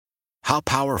How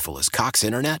powerful is Cox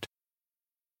Internet?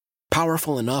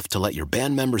 Powerful enough to let your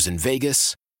band members in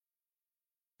Vegas,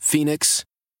 Phoenix,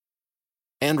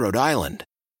 and Rhode Island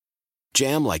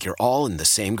jam like you're all in the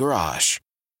same garage.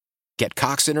 Get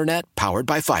Cox Internet powered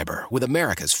by fiber with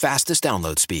America's fastest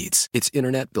download speeds. It's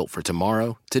internet built for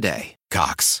tomorrow, today.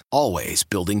 Cox, always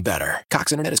building better.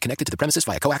 Cox Internet is connected to the premises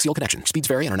via coaxial connection. Speeds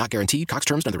vary and are not guaranteed. Cox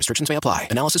terms and other restrictions may apply.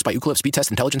 Analysis by Ookla Speed Test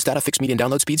Intelligence Data. Fixed median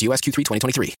download speeds. US Q3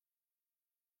 2023.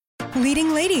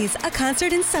 Leading Ladies, a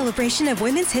concert in celebration of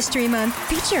Women's History Month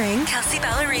featuring Kelsey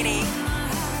Ballerini,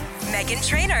 Meghan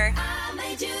Trainor,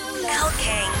 Elle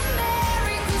King,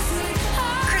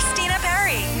 Christina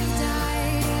Perri.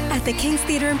 At the King's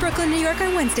Theater in Brooklyn, New York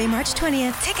on Wednesday, March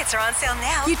 20th. Tickets are on sale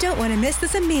now. You don't want to miss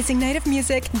this amazing night of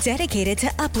music dedicated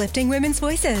to uplifting women's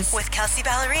voices. With Kelsey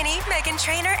Ballerini, Meghan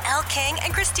Trainor, Elle King,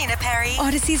 and Christina Perri.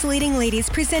 Odyssey's Leading Ladies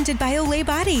presented by Olay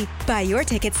Body. Buy your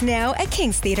tickets now at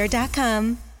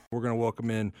kingstheater.com. We're going to welcome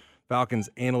in Falcons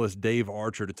analyst Dave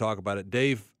Archer to talk about it.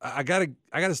 Dave, I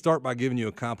gotta start by giving you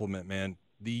a compliment, man.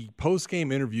 The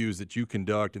post-game interviews that you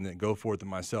conduct and that Go Forth and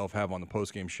myself have on the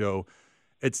post-game show,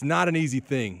 it's not an easy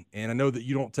thing, and I know that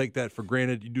you don't take that for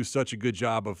granted. You do such a good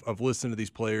job of listening to these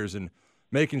players and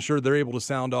making sure they're able to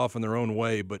sound off in their own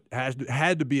way, but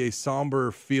had to be a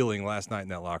somber feeling last night in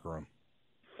that locker room.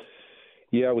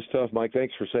 Yeah, it was tough, Mike.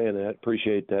 Thanks for saying that.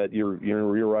 Appreciate that. You're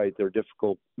right. They're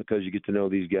difficult because you get to know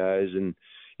these guys and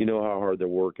you know how hard they're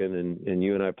working, and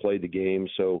you and I played the game,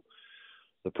 so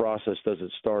the process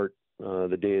doesn't start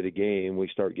the day of the game. We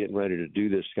start getting ready to do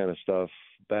this kind of stuff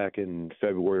back in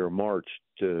February or March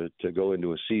to go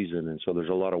into a season. And so there's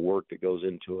a lot of work that goes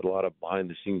into it, a lot of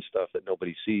behind-the-scenes stuff that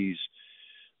nobody sees.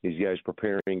 These guys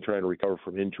preparing, trying to recover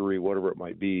from injury, whatever it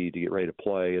might be, to get ready to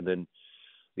play. And then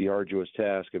the arduous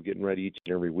task of getting ready each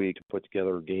and every week to put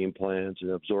together game plans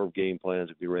and absorb game plans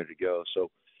and be ready to go. So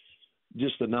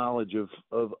just the knowledge of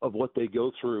what they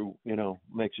go through,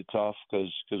 makes it tough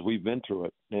because we've been through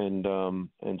it. And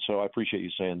so I appreciate you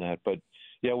saying that. But,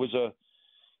 yeah, it was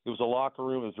a locker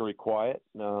room that was very quiet.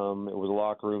 It was a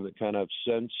locker room that kind of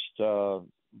sensed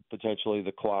potentially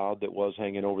the cloud that was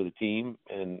hanging over the team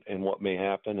and what may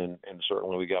happen. And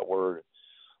certainly we got word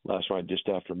last night just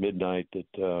after midnight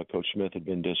that Coach Smith had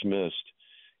been dismissed.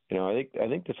 I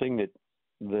think the thing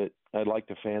that I'd like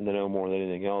the fan to know more than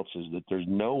anything else is that there's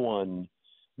no one,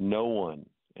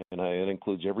 and it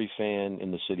includes every fan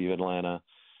in the city of Atlanta,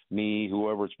 me,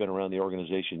 whoever's been around the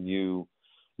organization,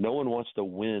 no one wants to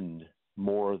win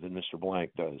more than Mr. Blank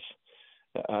does.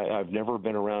 I've never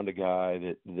been around a guy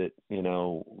that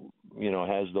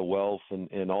has the wealth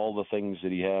and all the things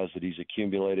that he has that he's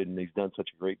accumulated, and he's done such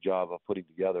a great job of putting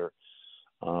together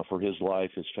for his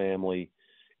life, his family,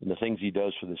 and the things he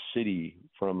does for the city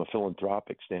from a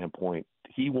philanthropic standpoint.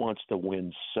 He wants to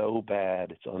win so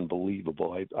bad, it's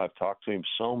unbelievable. I've talked to him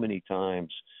so many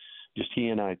times, just he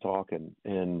and I talking,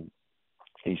 and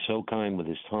he's so kind with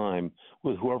his time,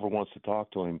 with whoever wants to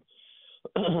talk to him.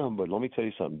 But let me tell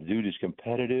you something. The dude is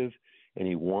competitive, and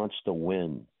he wants to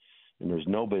win. And there's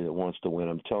nobody that wants to win,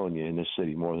 I'm telling you, in this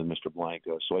city more than Mr. Blank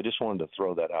does. So I just wanted to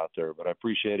throw that out there. But I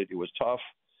appreciate it. It was tough.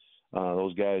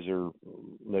 Those guys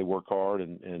they work hard,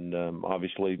 and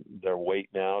obviously they're waiting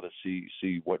now to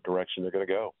see what direction they're going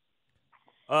to go.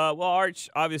 Well, Arch,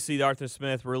 obviously the Arthur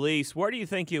Smith release. Where do you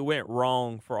think it went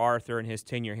wrong for Arthur and his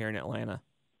tenure here in Atlanta?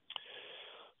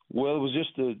 Well, it was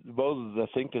just I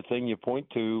think the thing you point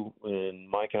to, and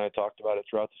Mike and I talked about it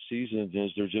throughout the season,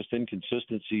 is there's just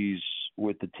inconsistencies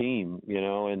with the team,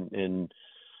 and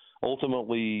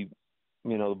ultimately,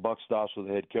 the buck stops with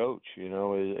the head coach,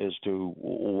 as to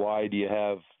why do you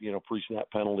have, pre-snap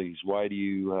penalties? Why do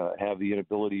you have the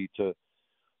inability to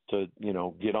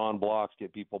get on blocks,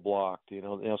 get people blocked?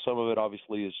 Some of it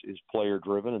obviously is player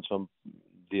driven and some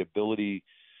the ability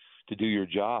to do your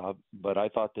job. But I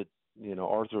thought that,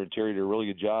 Arthur and Terry did a really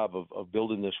good job of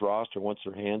building this roster once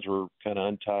their hands were kind of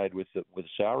untied with the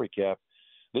salary cap.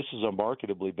 This is a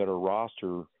marketably better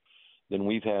roster than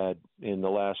we've had in the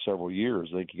last several years.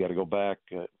 I think you got to go back.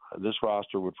 This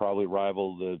roster would probably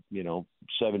rival the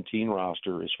 17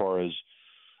 roster as far as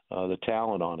the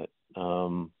talent on it.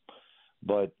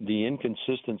 But the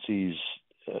inconsistencies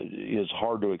is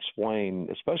hard to explain,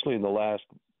 especially in the last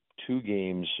two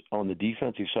games on the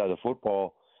defensive side of the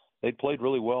football. They played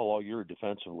really well all year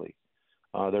defensively.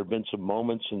 There have been some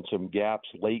moments and some gaps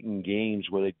late in games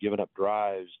where they'd given up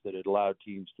drives that had allowed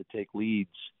teams to take leads.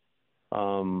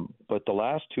 But the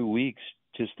last 2 weeks,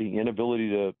 just the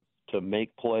inability to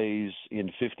make plays in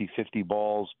 50-50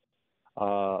 balls.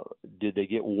 Did they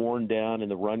get worn down in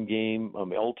the run game?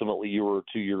 Ultimately, you were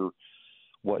to your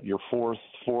your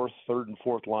third and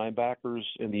fourth linebackers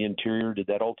in the interior, did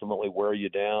that ultimately wear you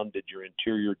down? Did your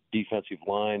interior defensive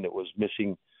line that was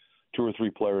missing 2 or 3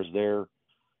 players there,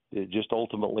 it just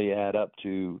ultimately add up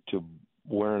to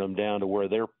wearing them down to where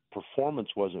their performance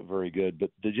wasn't very good?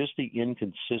 But just the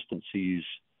inconsistencies,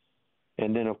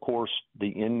 and then of course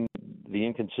the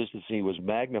inconsistency was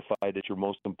magnified at your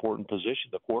most important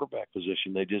position, the quarterback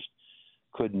position. They just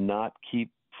could not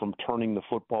keep from turning the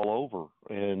football over,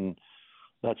 and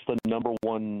that's the number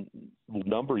one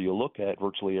number you look at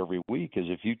virtually every week, is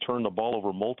if you turn the ball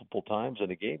over multiple times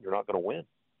in a game, you're not going to win.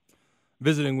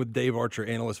 Visiting with Dave Archer,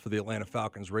 analyst for the Atlanta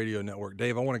Falcons Radio Network.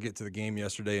 Dave, I want to get to the game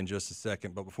yesterday in just a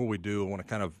second, but before we do, I want to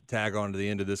kind of tag on to the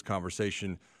end of this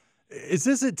conversation. Is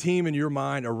this a team in your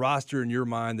mind, a roster in your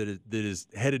mind that is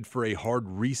headed for a hard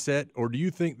reset, or do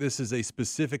you think this is a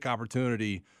specific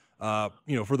opportunity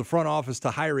for the front office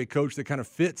to hire a coach that kind of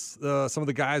fits some of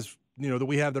the guys that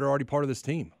we have that are already part of this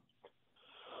team?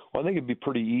 Well, I think it'd be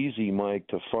pretty easy, Mike,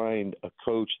 to find a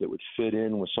coach that would fit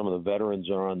in with some of the veterans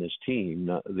that are on this team.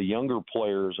 Now, the younger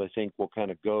players, I think, will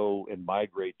kind of go and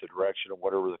migrate the direction of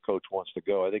whatever the coach wants to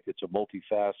go. I think it's a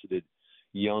multifaceted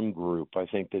young group. I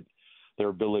think that their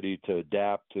ability to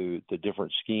adapt to the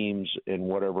different schemes and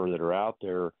whatever that are out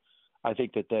there, I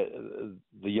think that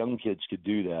the young kids could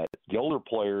do that. The older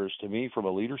players, to me, from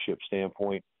a leadership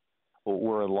standpoint,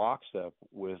 we're in lockstep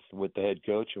with the head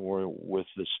coach and we're with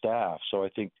the staff. So I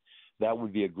think that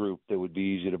would be a group that would be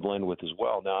easy to blend with as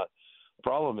well. Now, the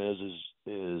problem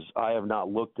is I have not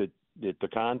looked at the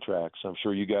contracts. I'm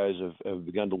sure you guys have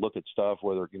begun to look at stuff,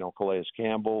 whether, Calais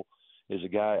Campbell is a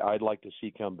guy I'd like to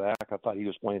see come back. I thought he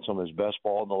was playing some of his best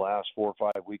ball in the last 4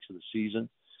 or 5 weeks of the season.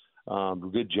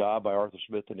 Good job by Arthur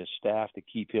Smith and his staff to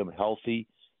keep him healthy,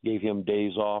 gave him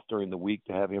days off during the week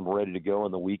to have him ready to go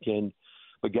on the weekend.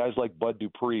 But guys like Bud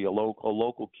Dupree, a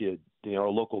local kid, a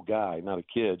local guy, not a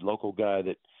kid, local guy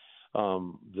that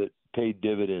paid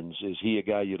dividends, is he a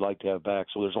guy you'd like to have back?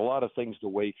 So there's a lot of things to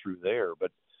weigh through there. But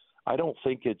I don't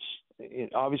think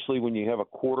obviously when you have a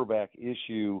quarterback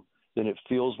issue, then it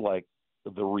feels like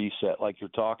the reset, like you're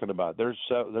talking about. They're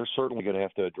certainly going to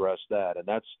have to address that, and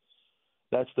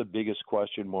that's the biggest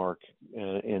question mark.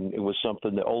 And it was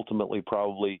something that ultimately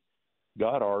probably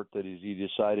got Art, that is he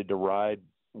decided to ride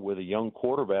with a young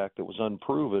quarterback that was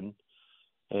unproven,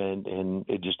 and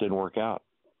it just didn't work out.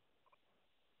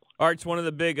 Arch, one of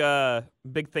the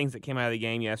big things that came out of the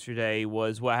game yesterday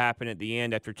was what happened at the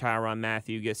end after Tyrann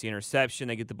Mathieu gets the interception.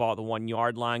 They get the ball at the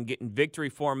 1-yard line, get in victory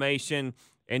formation,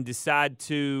 and decide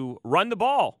to run the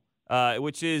ball,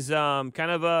 which is kind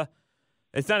of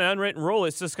it's not an unwritten rule.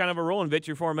 It's just kind of a rule in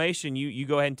victory formation. You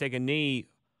go ahead and take a knee.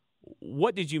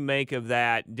 What did you make of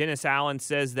that? Dennis Allen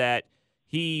says that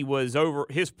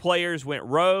his players went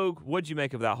rogue. What did you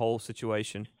make of that whole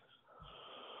situation?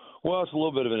 Well, it's a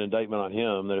little bit of an indictment on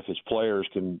him that if his players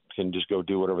can just go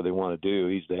do whatever they want to do.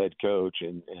 He's the head coach,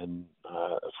 and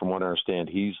from what I understand,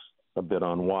 he's a bit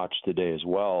on watch today as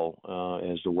well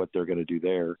as to what they're going to do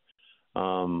there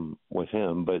with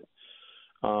him. But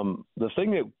the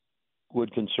thing that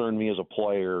would concern me as a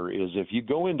player is if you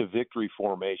go into victory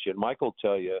formation, Mike will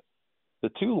tell you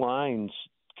the two lines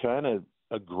kind of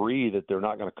agree that they're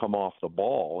not going to come off the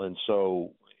ball, and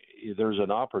so there's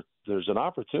an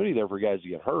opportunity there for guys to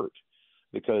get hurt,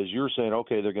 because you're saying,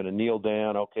 okay, they're going to kneel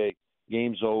down, okay,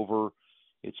 game's over.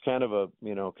 It's kind of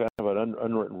an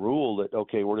unwritten rule that,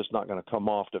 okay, we're just not going to come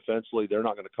off defensively, they're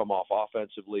not going to come off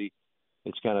offensively.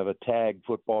 It's kind of a tag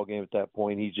football game at that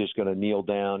point. He's just going to kneel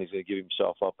down, he's going to give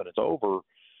himself up, and it's over.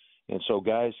 And so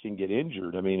guys can get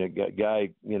injured. I mean, a guy,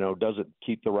 doesn't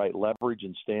keep the right leverage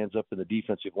and stands up in the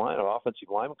defensive line. An offensive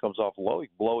lineman comes off low, he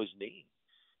can blow his knee.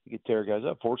 He could tear guys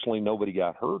up. Fortunately, nobody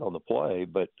got hurt on the play,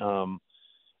 but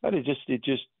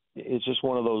it's just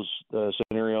one of those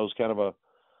scenarios, kind of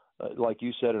like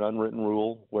you said, an unwritten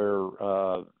rule where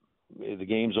the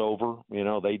game's over.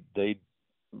 They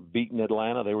beaten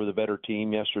Atlanta. They were the better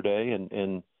team yesterday,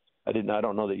 and I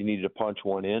don't know that you needed to punch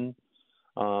one in.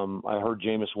 I heard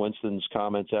Jameis Winston's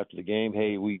comments after the game.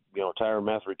 Hey, Tyrann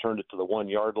Mathieu returned it to the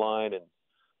 1-yard line,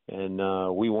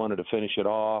 and we wanted to finish it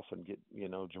off and get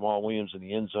Jamal Williams in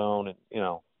the end zone.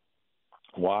 And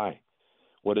why?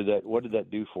 What did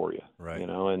that do for you? Right.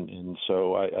 And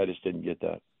so I just didn't get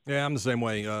that. Yeah, I'm the same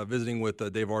way. Visiting with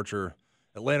Dave Archer,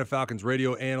 Atlanta Falcons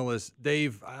radio analyst.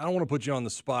 Dave, I don't want to put you on the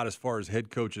spot as far as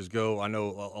head coaches go. I know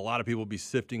a lot of people will be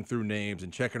sifting through names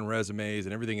and checking resumes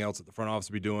and everything else that the front office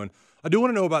will be doing. I do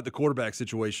want to know about the quarterback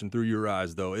situation through your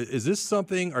eyes, though. Is this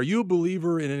something – are you a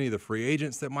believer in any of the free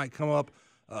agents that might come up?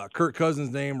 Kirk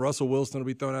Cousins' name, Russell Wilson will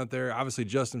be thrown out there. Obviously,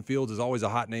 Justin Fields is always a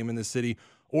hot name in this city.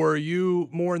 Or are you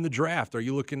more in the draft? Are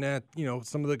you looking at,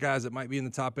 some of the guys that might be in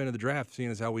the top end of the draft,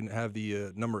 seeing as how we have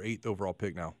the number 8th overall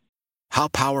pick now? How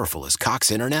powerful is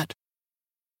Cox Internet?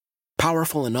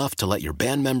 Powerful enough to let your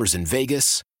band members in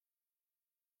Vegas,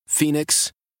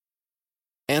 Phoenix,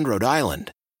 and Rhode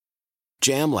Island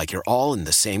jam like you're all in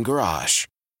the same garage.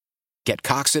 Get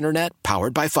Cox Internet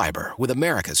powered by fiber with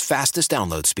America's fastest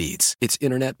download speeds. It's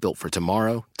internet built for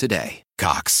tomorrow, today.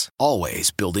 Cox, always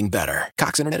building better.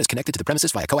 Cox Internet is connected to the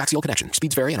premises via coaxial connection.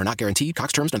 Speeds vary and are not guaranteed.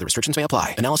 Cox terms and other restrictions may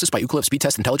apply. Analysis by Ookla Speed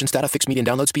Test Intelligence Data. Fixed median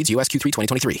download speeds. US Q3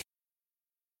 2023.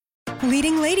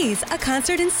 Leading Ladies, a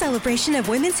concert in celebration of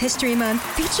Women's History Month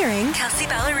featuring Kelsey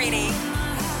Ballerini,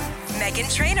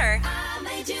 Meghan Trainor,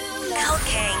 Elle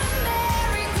King,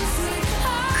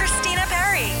 Christina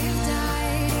Perri.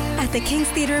 At the King's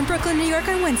Theater in Brooklyn, New York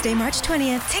on Wednesday, March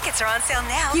 20th. Tickets are on sale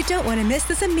now. You don't want to miss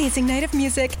this amazing night of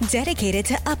music dedicated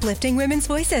to uplifting women's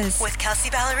voices. With Kelsey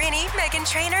Ballerini, Meghan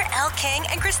Trainor, Elle King,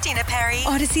 and Christina Perri.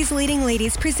 Odyssey's Leading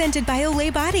Ladies, presented by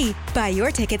Olay Body. Buy your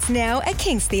tickets now at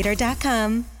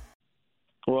kingstheater.com.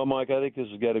 Well, Mike, I think this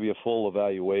has got to be a full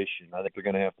evaluation. I think they're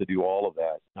going to have to do all of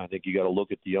that. I think you got to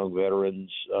look at the young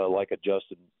veterans like a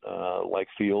Justin, like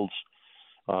Fields,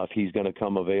 if he's going to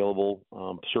come available.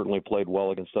 Certainly played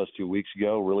well against us 2 weeks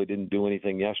ago. Really didn't do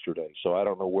anything yesterday. So I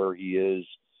don't know where he is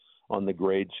on the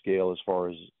grade scale as far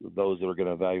as those that are going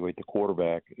to evaluate the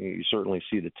quarterback. You certainly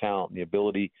see the talent and the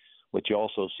ability, but you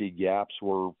also see gaps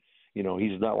where,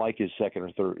 he's not like his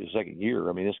second year.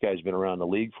 I mean, this guy's been around the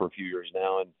league for a few years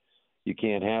now, and you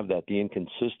can't have that. The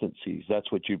inconsistencies,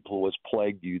 that's what was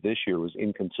plagued you this year, was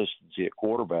inconsistency at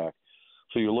quarterback.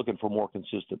 So you're looking for more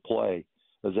consistent play.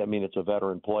 Does that mean it's a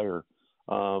veteran player?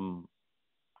 I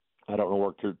don't know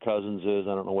where Kirk Cousins is.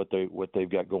 I don't know what they've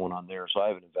got going on there. So I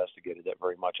haven't investigated that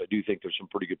very much. I do think there's some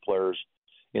pretty good players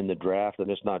in the draft. I'm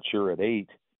just not sure at 8,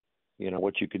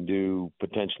 what you can do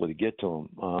potentially to get to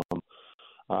them.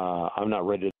 I'm not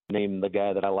ready to name the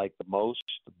guy that I like the most,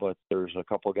 but there's a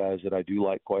couple of guys that I do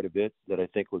like quite a bit that I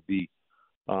think would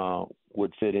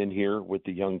fit in here with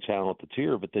the young talent that's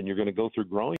here. But then you're going to go through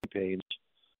growing pains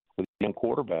with a young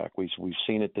quarterback. We've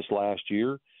seen it this last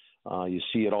year. You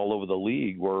see it all over the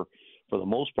league where, for the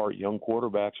most part, young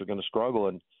quarterbacks are going to struggle.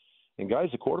 And guys,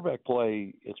 the quarterback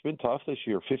play, it's been tough this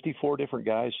year. 54 different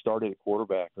guys started at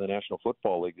quarterback in the National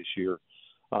Football League this year.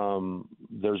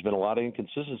 There's been a lot of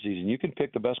inconsistencies, and you can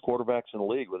pick the best quarterbacks in the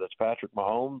league, whether it's Patrick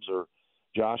Mahomes or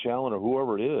Josh Allen or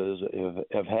whoever it is,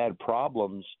 have had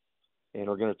problems and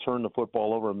are going to turn the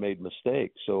football over and made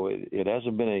mistakes. So it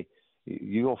hasn't been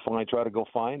try to go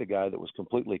find a guy that was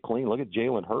completely clean. Look at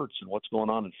Jalen Hurts and what's going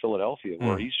on in Philadelphia,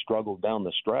 where he struggled down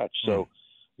the stretch. So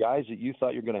guys that you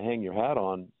thought you're going to hang your hat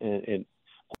on, and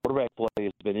quarterback play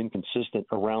has been inconsistent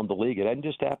around the league. It hadn't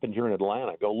just happened here in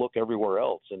Atlanta. Go look everywhere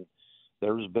else, and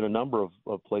there's been a number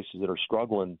of places that are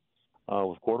struggling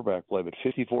with quarterback play. But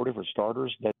 54 different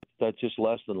starters, that's just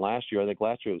less than last year. I think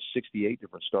last year it was 68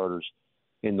 different starters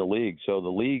in the league. So the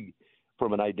league,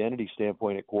 from an identity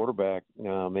standpoint at quarterback,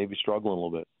 may be struggling a little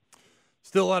bit.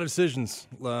 Still a lot of decisions,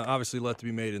 obviously, left to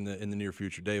be made in the near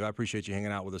future. Dave, I appreciate you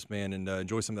hanging out with us, man, and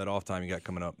enjoy some of that off time you got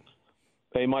coming up.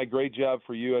 Hey, Mike, great job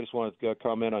for you. I just wanted to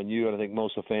comment on you, and I think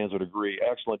most of the fans would agree.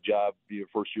 Excellent job your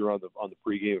first year on the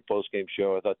pregame and postgame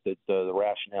show. I thought that the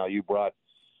rationale you brought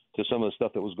to some of the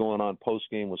stuff that was going on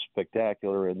postgame was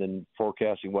spectacular, and then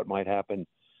forecasting what might happen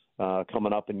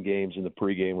coming up in games in the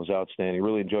pregame was outstanding.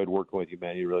 Really enjoyed working with you,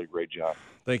 man. You did a really great job.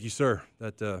 Thank you, sir.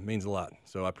 That means a lot.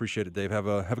 So I appreciate it, Dave. Have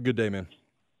a good day, man.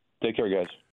 Take care, guys.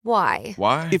 Why?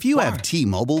 If you have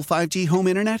T-Mobile 5G home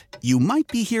internet, you might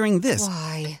be hearing this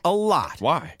Why? a lot.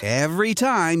 Why? Every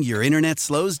time your internet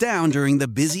slows down during the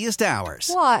busiest hours.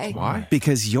 Why?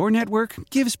 Because your network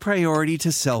gives priority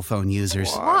to cell phone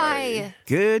users. Why?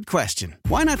 Good question.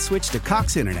 Why not switch to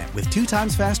Cox Internet with 2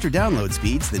 times faster download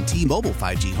speeds than T-Mobile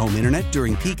 5G home internet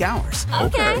during peak hours?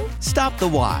 Okay. Stop the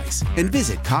whys and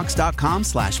visit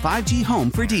cox.com/5G home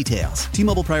for details.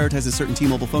 T-Mobile prioritizes certain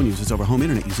T-Mobile phone users over home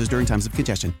internet users during times of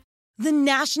congestion. The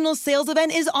national sales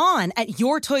event is on at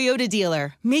your Toyota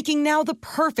dealer, making now the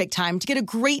perfect time to get a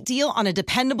great deal on a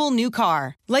dependable new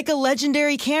car. Like a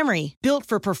legendary Camry, built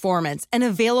for performance and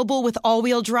available with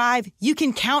all-wheel drive, you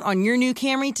can count on your new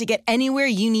Camry to get anywhere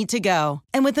you need to go.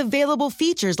 And with available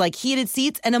features like heated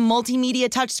seats and a multimedia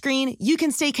touchscreen, you can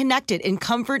stay connected in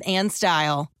comfort and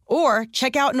style. Or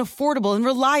check out an affordable and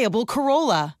reliable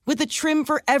Corolla with a trim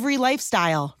for every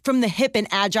lifestyle, from the hip and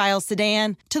agile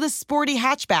sedan to the sporty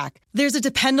hatchback. There's a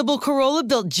dependable Corolla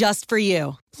built just for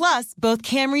you. Plus, both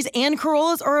Camrys and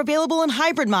Corollas are available in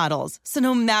hybrid models, so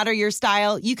no matter your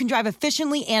style, you can drive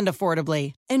efficiently and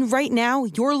affordably. And right now,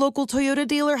 your local Toyota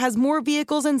dealer has more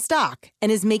vehicles in stock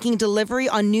and is making delivery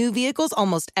on new vehicles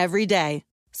almost every day.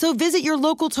 So visit your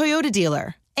local Toyota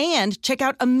dealer and check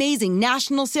out amazing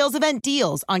national sales event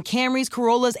deals on Camrys,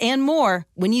 Corollas, and more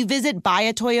when you visit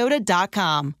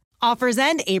buyatoyota.com. Offers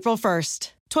end April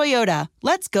 1st. Toyota,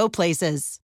 let's go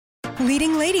places.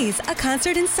 Leading Ladies, a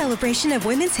concert in celebration of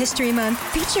Women's History Month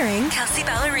featuring Kelsey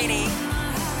Ballerini,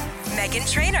 Meghan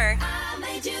Trainor,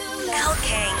 Elle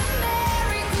King,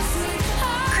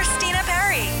 Christina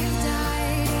Perri.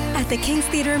 At the King's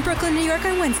Theater in Brooklyn, New York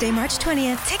on Wednesday, March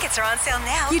 20th. Tickets are on sale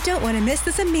now. You don't want to miss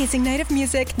this amazing night of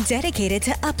music dedicated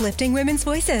to uplifting women's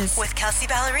voices. With Kelsey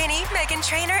Ballerini, Meghan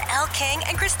Trainor, Elle King,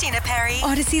 and Christina Perri.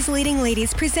 Odyssey's Leading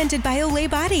Ladies, presented by Olay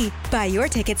Body. Buy your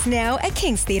tickets now at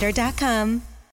kingstheater.com.